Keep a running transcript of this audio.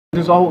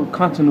There's always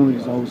continuity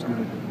is always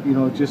good. You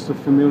know, just a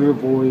familiar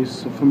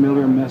voice, a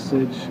familiar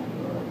message.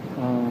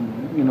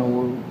 You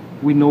know,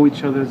 we know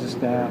each other as a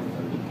staff.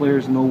 The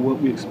players know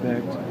what we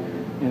expect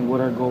and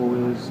what our goal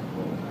is.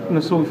 You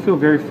know, so we feel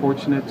very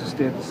fortunate to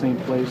stay at the same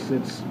place.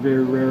 It's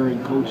very rare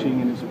in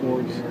coaching and in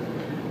sports,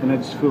 and I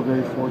just feel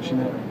very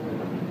fortunate.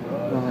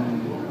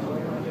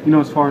 You know,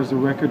 as far as the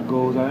record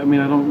goes, I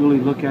mean, I don't really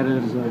look at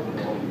it as a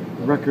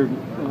record.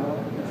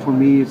 For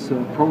me, it's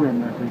a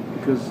program record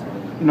because,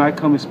 you know, I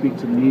come and speak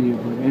to the media,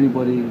 but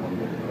anybody,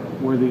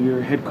 whether you're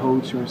a head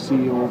coach or a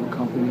CEO of a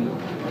company,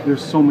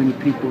 there's so many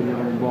people that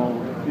are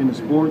involved in the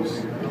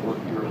sports.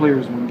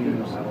 Players win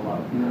games,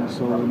 you know.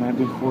 So, and I've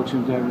been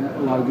fortunate to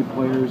have a lot of good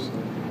players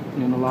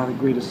and a lot of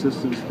great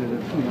assistants that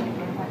have, you know,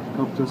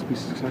 helped us be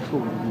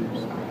successful over the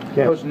years.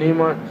 Yeah. Coach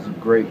Niumatalolo is a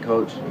great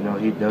coach. You know,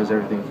 he does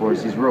everything for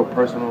us. He's real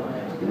personal.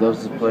 He loves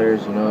his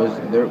players. You know,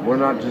 we're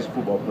not just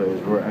football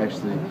players. We're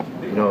actually,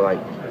 you know, like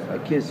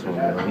kids to him.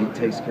 You know, he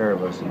takes care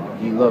of us. And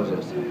he loves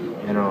us.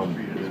 And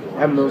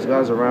having those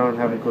guys around,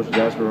 having Coach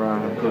Jasper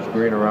around, having Coach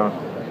Green around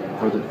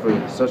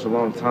for such a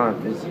long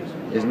time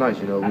is nice.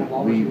 You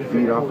know, we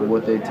feed off of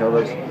what they tell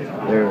us.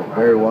 They're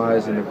very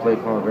wise in their play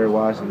calling, very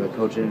wise in their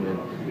coaching,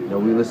 and you know,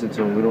 we listen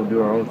to them. We don't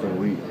do our own thing.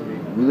 We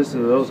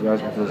listen to those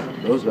guys because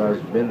those guys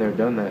have been there,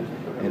 done that,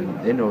 and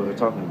they know what they're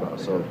talking about.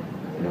 So,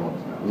 you know,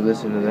 we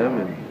listen to them,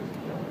 and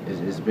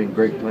it's been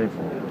great playing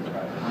for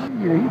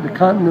them. You know, the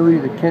continuity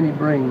that Kenny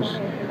brings,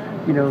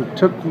 you know,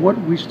 took what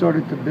we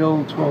started to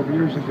build 12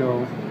 years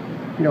ago,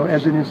 you know,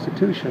 as an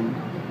institution,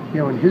 you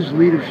know, and his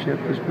leadership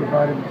has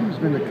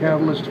been the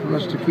catalyst for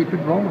us to keep it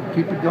rolling,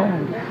 keep it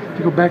going. If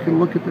you go back and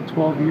look at the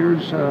 12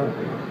 years,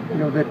 you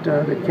know, that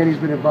Kenny's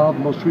been involved,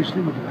 most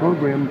recently with the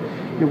program,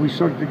 you know, we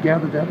started to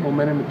gather that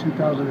momentum in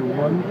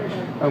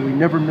 2001. We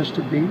never missed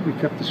a beat. We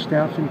kept the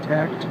staff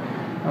intact.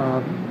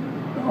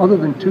 Other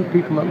than two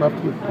people that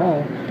left with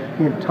Paul,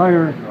 the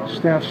entire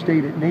staff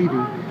stayed at Navy.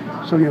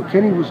 So, you know,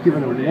 Kenny was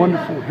given a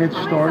wonderful head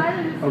start,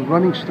 a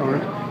running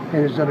start,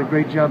 and has done a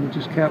great job of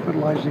just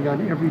capitalizing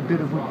on every bit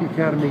of what the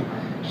Academy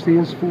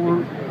stands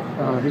for.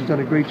 He's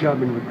done a great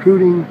job in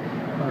recruiting.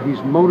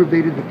 He's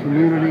motivated the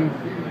community.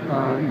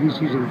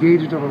 He's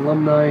engaged on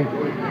alumni.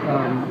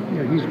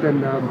 You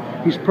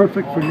know, he's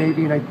perfect for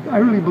Navy, and I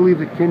really believe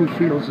that Kenny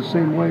feels the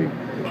same way.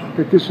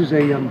 That this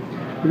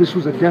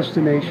was a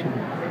destination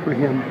for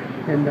him,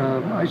 and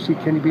I see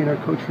Kenny being our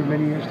coach for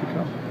many years to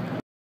come.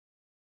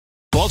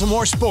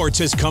 Baltimore sports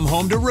has come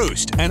home to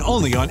roost, and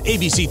only on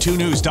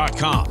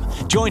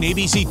ABC2News.com. Join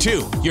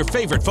ABC2, your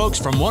favorite folks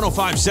from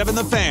 105.7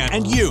 The Fan,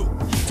 and you,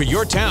 for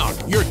your town,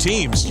 your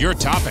teams, your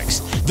topics.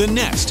 The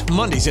Nest,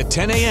 Mondays at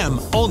 10 a.m.,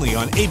 only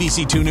on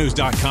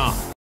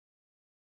ABC2News.com.